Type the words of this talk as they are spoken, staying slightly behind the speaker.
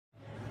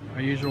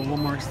our usual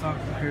Walmart stop.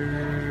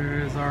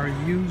 Here's our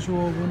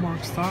usual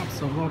Walmart stop.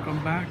 So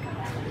welcome back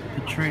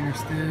to Trainer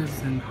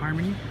Stibs and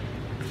Harmony.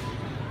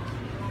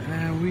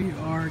 And we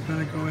are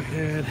gonna go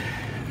ahead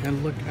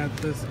and look at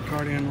this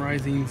Guardian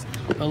Rising's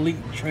Elite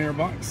Trainer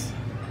box.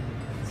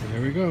 So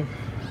here we go.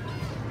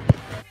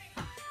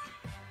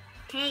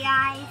 Hey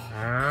guys.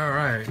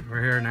 Alright,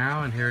 we're here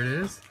now and here it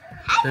is.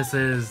 This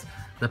is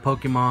the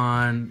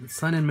Pokemon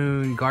Sun and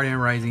Moon Guardian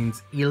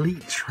Rising's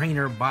Elite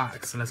Trainer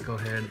box. So let's go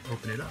ahead and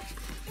open it up.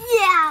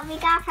 Yeah, we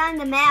got from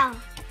the mail.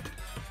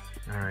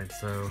 Alright,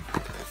 so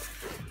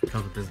it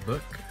comes with this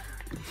book.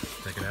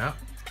 Check it out.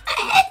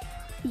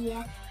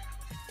 Yeah.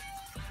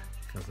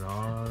 Because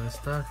all this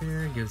stuff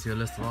here gives you a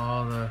list of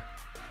all the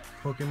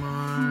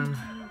Pokemon.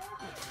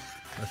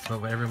 That's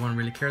what everyone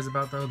really cares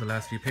about though, the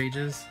last few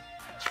pages.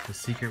 The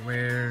secret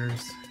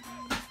wares.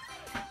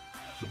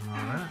 And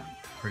all that.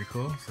 Pretty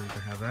cool. So you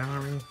can have that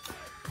on me.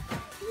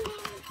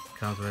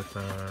 Comes with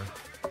a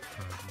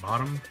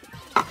bottom.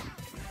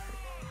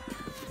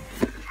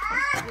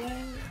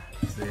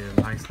 See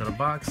a nice little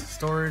box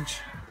storage.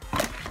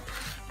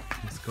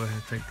 Let's go ahead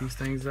and take these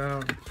things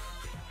out.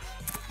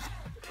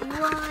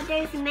 Whoa,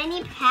 there's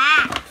many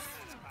packs.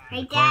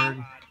 Right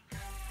there.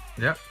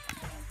 Yep.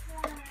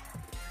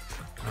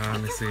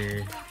 Let me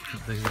see.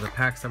 These are the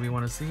packs that we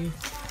want to see.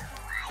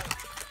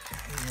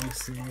 Let me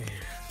see.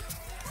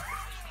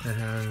 It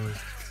has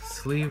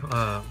sleeve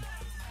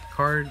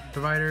card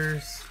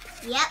dividers.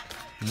 Yep.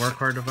 More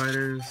card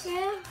dividers.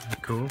 Yeah.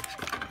 Cool.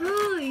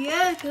 Oh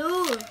yeah,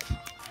 cool.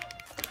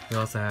 We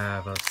also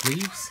have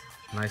sleeves.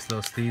 Nice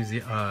little sleeves.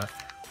 The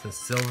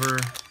silver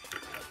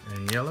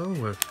and yellow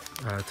with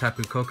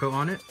Tapu Koko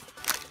on it.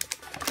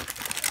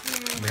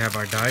 We have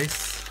our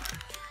dice.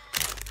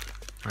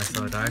 Nice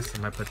little dice. I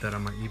might put that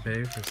on my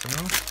eBay for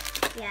sale.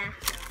 Yeah.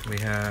 We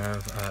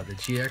have the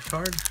GX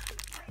card.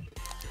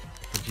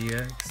 The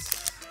GX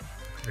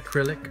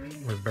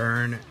acrylic with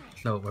burn,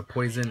 no, with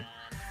poison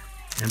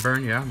and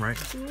burn. Yeah, I'm right.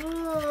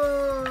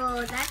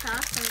 Ooh, that's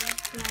awesome.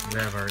 Yeah. We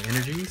have our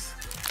energies.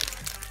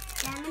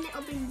 Yeah, I'm gonna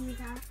open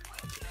these up.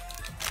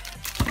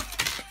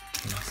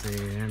 Let's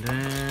see, and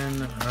then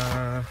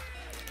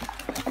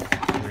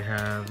we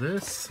have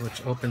this,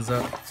 which opens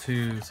up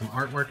to some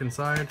artwork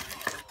inside.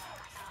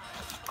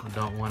 I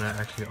don't want to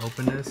actually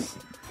open this,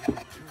 to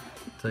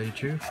tell you the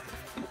truth.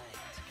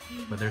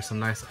 But there's some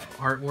nice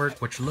artwork,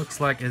 which looks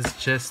like it's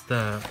just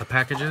the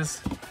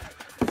packages.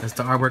 It's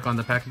the artwork on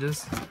the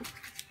packages,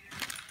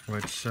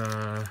 which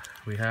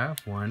we have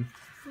 1,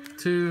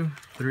 2,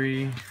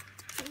 3,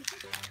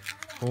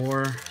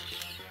 4,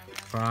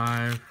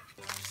 5,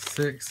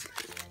 6,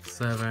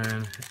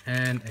 7,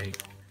 and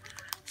 8.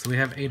 So we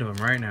have 8 of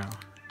them right now.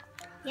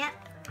 Yep.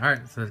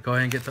 Alright, so let's go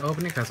ahead and get to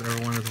opening because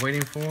everyone is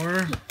waiting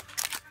for.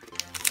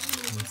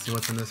 Let's see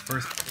what's in this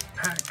first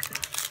pack.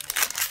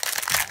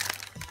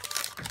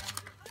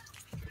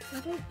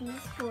 What are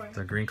these for?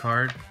 The green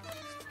card.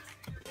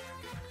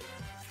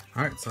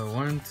 Alright, so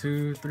 1,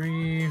 2,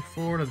 3,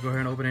 4. Let's go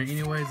ahead and open it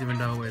anyways, even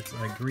though it's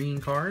a green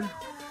card.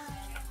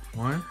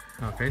 1.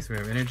 Okay, so we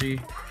have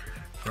Energy,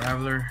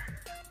 Graveler,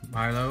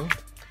 Milo,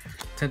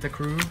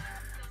 Tentacruel,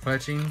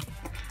 Fletching,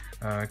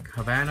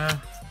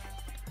 Havana,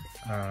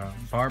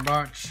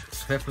 Barboch,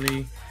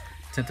 Swiftly,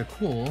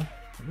 Tentacool.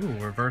 Ooh,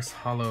 Reverse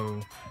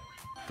Hollow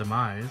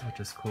Demise, which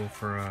is cool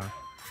for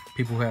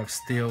people who have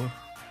steel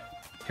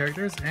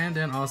characters, and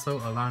then also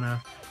Alana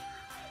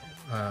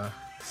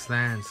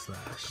Sand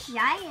Slash.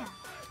 Yeah.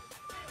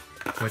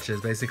 Which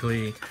is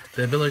basically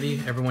the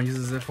ability everyone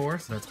uses it for,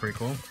 so that's pretty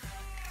cool.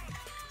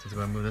 So I'm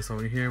gonna move this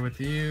over here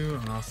with you,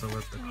 and also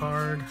with the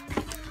card.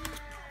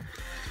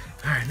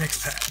 Alright,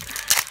 next pack.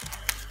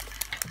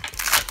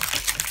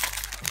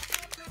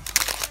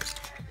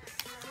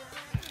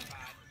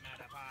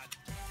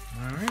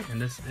 Alright,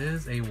 and this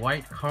is a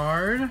white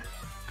card.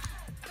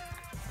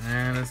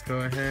 And let's go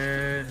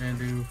ahead and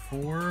do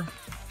 4.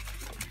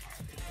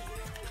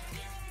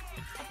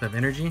 We have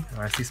Energy.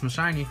 Oh, I see some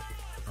shiny.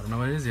 I don't know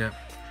what it is yet.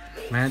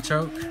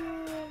 Manchoke,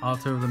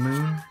 Altar of the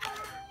Moon,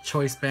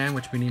 Choice Band,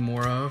 which we need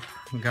more of,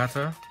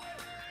 Gata,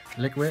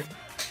 Liquid,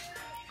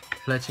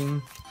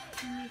 Fletching,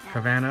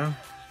 Havana,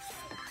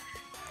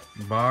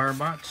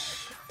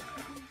 Barboch.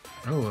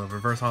 Oh, a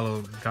Reverse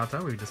Hollow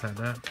Gata. We just had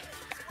that.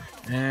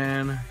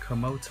 And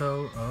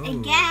Komoto. Oh.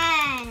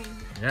 Again.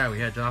 Yeah, we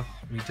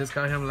just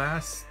got him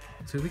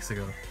 2 weeks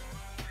ago.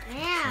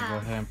 Yeah. So go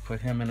ahead and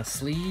put him in a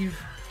sleeve.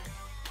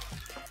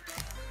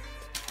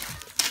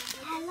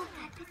 Yeah, look,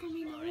 I put them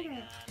in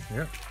order.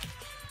 Yep.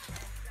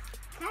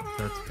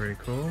 That's pretty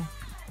cool.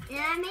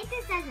 Yeah, I made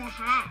this as a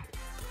hat.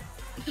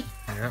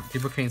 Yep.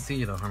 People can't see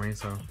you though, Harmony,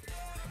 so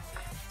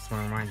just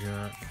want to remind you of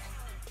that.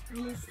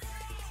 I'm just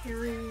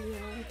telling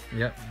you.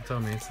 Yep, you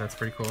told me, so that's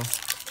pretty cool.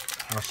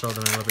 I'll show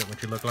them a little bit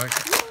what you look like.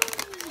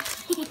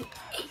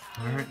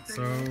 Alright,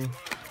 so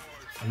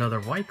another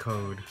white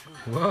code.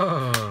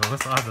 Whoa,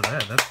 what's the odds of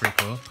that? That's pretty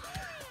cool.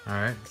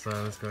 Alright, so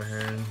let's go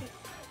ahead and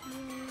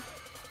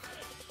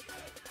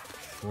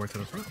forward to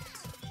the front.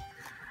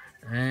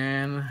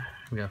 And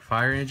we got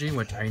Fire Energy,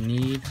 which I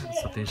need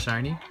something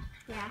shiny.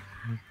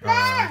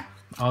 Yeah.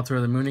 Altar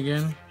of the Moon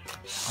again.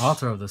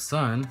 Altar of the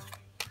Sun.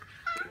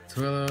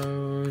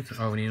 Twillo.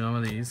 Oh, we need one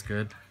of these.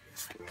 Good.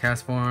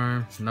 Cast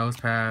Form. Nose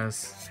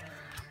Pass.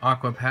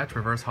 Aqua Patch.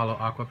 Reverse Hollow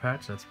Aqua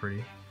Patch. That's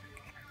pretty.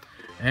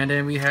 And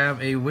then we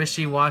have a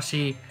Wishy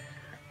Washy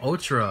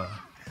Ultra.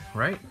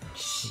 Right?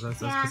 That's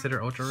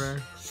considered ultra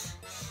rare? It's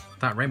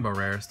not rainbow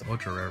rare, it's the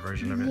ultra rare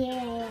version of it.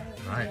 Yeah.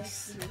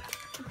 Nice.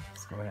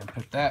 Let's go ahead and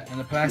put that in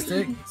the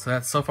plastic.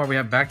 So far we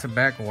have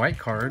back-to-back white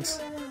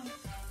cards.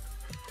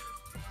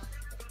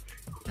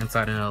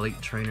 Inside an Elite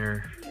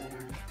Trainer.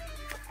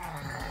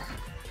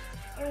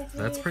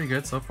 That's pretty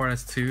good. So far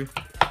that's 2.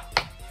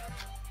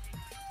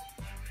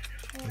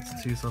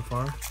 That's 2 so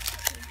far.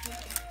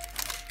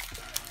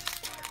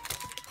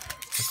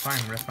 That's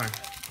fine, that's fine.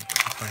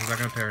 That's fine. He's not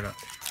gonna pair it up.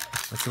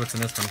 Let's see what's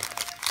in this one.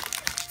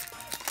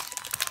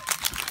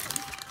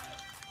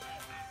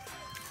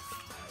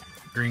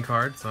 Green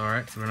cards,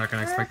 alright, so we're not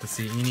gonna expect to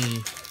see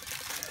any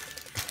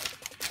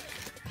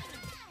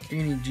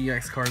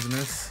GX cards in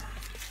this.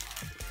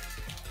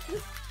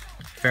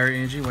 Fairy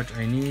Energy, which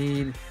I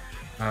need.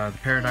 The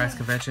Paradise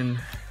Convention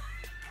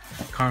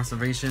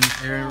Conservation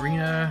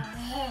Arena.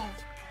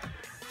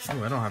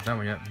 Oh, I don't have that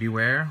one yet.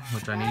 Beware,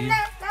 which I need.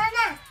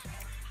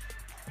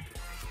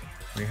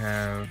 We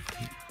have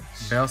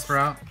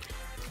Bellsprout,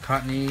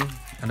 Cottony,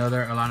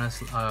 another Alana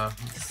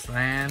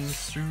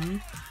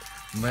Sandshrew,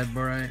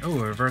 Medbray. Oh,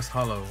 Reverse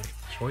Hollow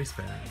Choice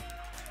Band.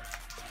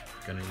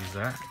 Gonna use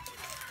that.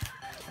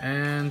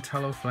 And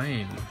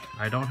Talonflame.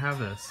 I don't have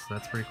this.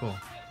 That's pretty cool.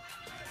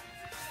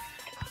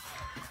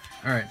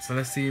 Alright, so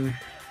let's see what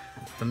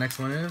the next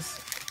one is.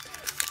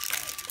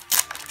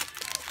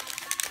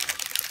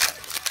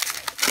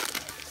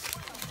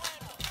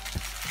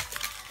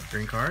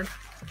 Green card,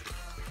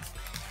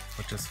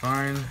 which is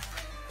fine.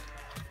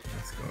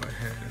 Let's go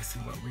ahead and see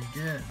what we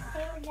get.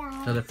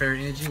 Another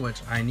Fairy Energy,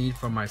 which I need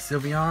for my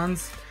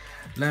Sylveons.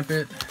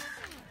 Lampet,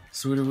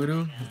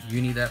 Sudowoodo.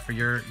 You need that for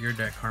your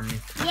deck, Harmony.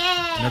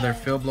 Yay! Another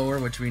Field Blower,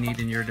 which we need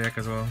in your deck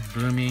as well.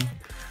 Bloomy,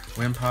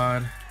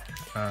 Wimpod.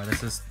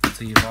 This is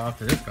to evolve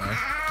to this guy.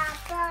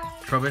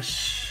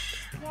 Trubbish,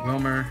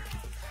 Wilmer,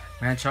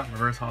 Manchop,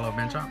 Reverse Hollow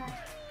Manchop.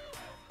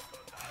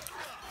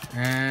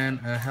 And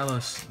a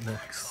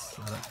Helloslix.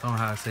 I don't know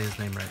how to say his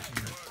name right.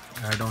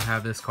 I don't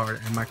have this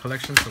card in my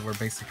collection, so we're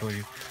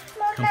basically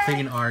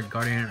completing our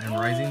Guardian and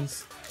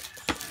Risings.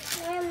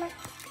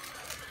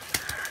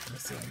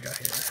 Let's see what we got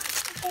here.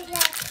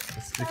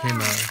 This became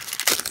a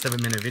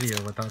 7-minute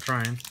video without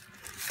trying.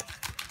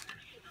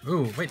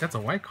 Ooh, wait, that's a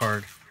white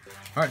card.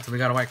 Alright, so we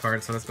got a white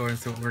card, so let's go and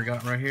see what we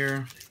got right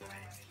here.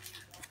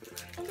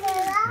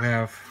 We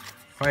have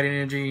Fighting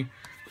Energy,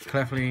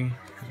 Clefly,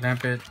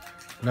 Lampet,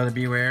 another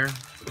Beware.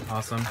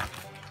 Awesome.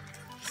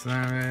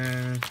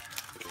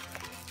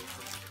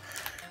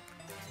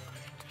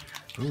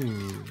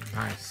 Ooh,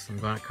 nice. I'm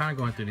kind of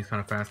going through these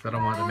kind of fast, but I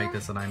don't want to make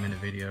this a 9-minute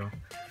video.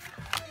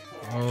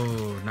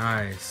 Oh,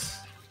 nice.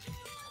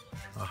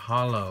 A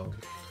hollow.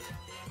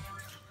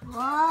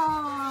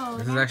 Whoa.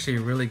 This is actually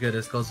really good.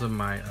 This goes with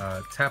my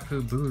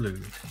Tapu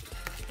Bulu.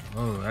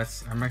 Oh,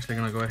 I'm actually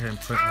gonna go ahead and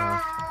put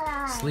a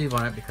sleeve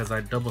on it because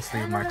I double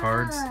sleeve my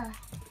cards.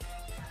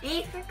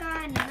 You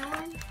forgot another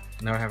one?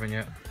 No, I haven't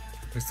yet.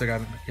 We still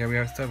got, yeah,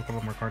 we still have a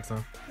couple more cards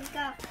though.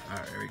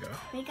 Alright, here we go.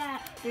 We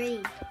got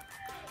 3.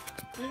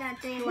 We got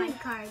 3 white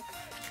cards.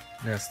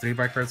 Yes, 3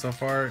 white cards so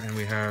far, and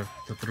we have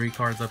the 3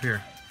 cards up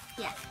here.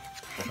 Yeah.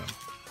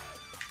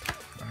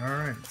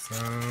 Alright, so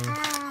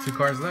 2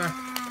 cards left.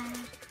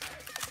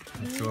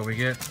 Let's see what we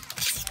get.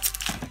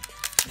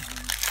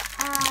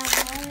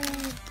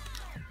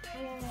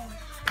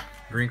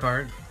 Green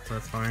card, so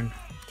that's fine.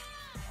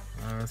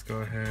 Let's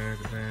go ahead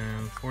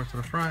and force to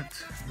the front.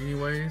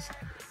 Anyways,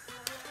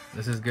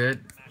 this is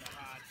good.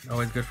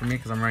 Always good for me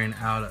because I'm running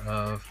out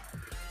of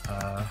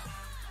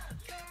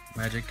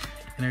magic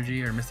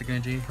energy or mystic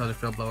energy. Another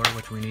Field Blower,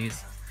 which we need.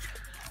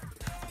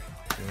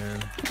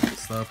 Good.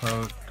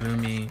 Slowpoke,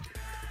 Gloomy,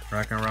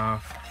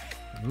 Ragnarok.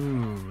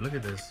 Ooh, look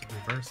at this.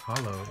 Reverse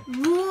Hollow.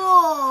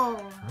 Whoa!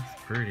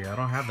 That's pretty. I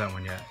don't have that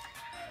one yet.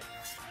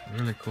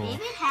 Really cool.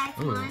 David has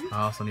Ooh, one.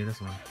 I also need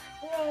this one.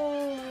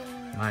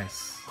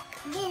 Nice.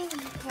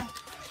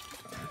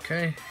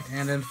 Okay,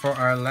 and then for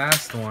our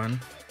last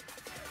one,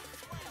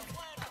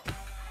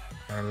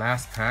 our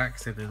last pack,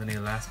 see if there's any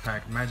last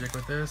pack magic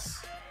with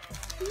this.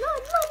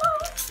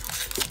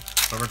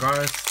 So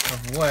regardless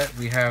of what,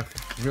 we have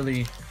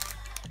really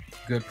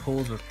good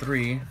pulls with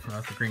 3. Oh,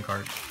 that's a green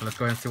card. So let's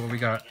go ahead and see what we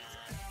got.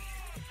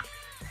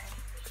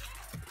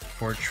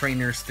 For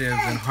Trainer, Stibs,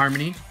 and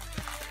Harmony.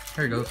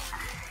 Here we go.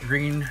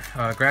 Green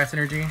Grass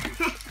Energy.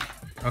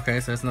 Okay,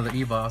 so it's another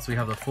evolve. So we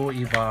have the full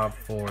evolve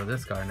for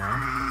this guy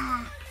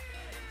now.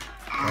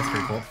 That's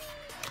pretty cool.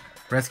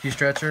 Rescue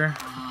Stretcher,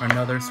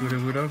 another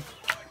Sudowoodo.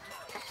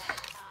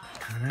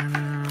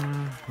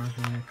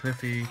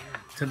 Cliffy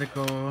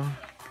Tentacle,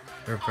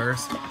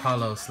 Reverse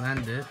Hollow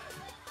Slanded.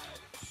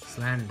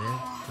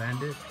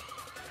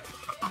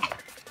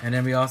 And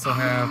then we also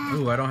have,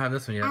 ooh, I don't have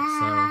this one yet,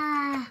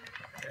 so,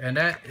 and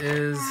that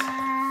is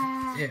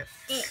it.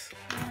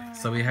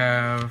 So we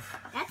have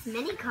That's That's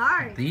many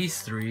cards.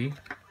 these 3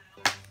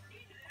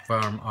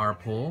 from our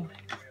pool.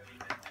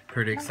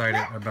 Pretty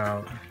excited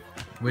about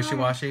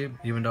Wishy-Washy,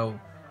 even though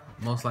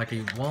most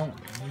likely won't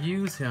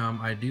use him.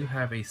 I do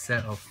have a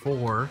set of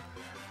 4,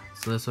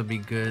 so this would be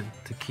good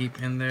to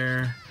keep in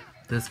there.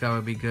 This guy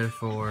would be good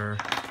for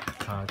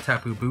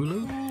Tapu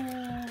Bulu,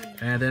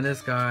 and then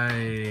this guy,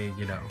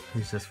 you know,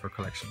 he's just for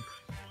collection.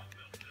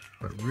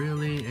 But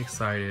really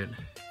excited.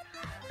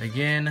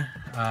 Again,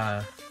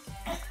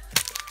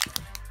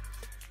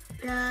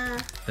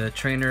 the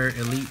Trainer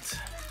Elite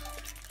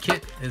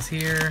kit is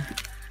here.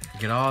 You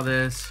get all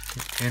this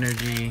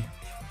energy.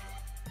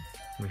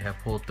 We have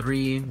pull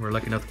 3. We're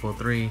lucky enough to pull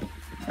 3. You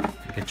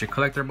get your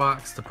collector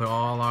box to put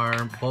all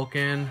our bulk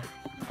in.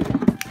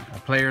 A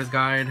player's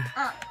guide.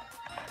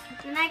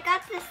 And I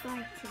got this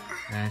light too.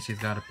 And she's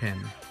got a pin,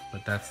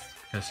 but that's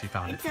because she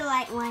found it. It's a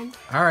light one.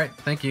 All right,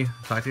 thank you.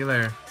 Talk to you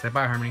later. Say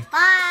bye, Harmony.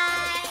 Bye.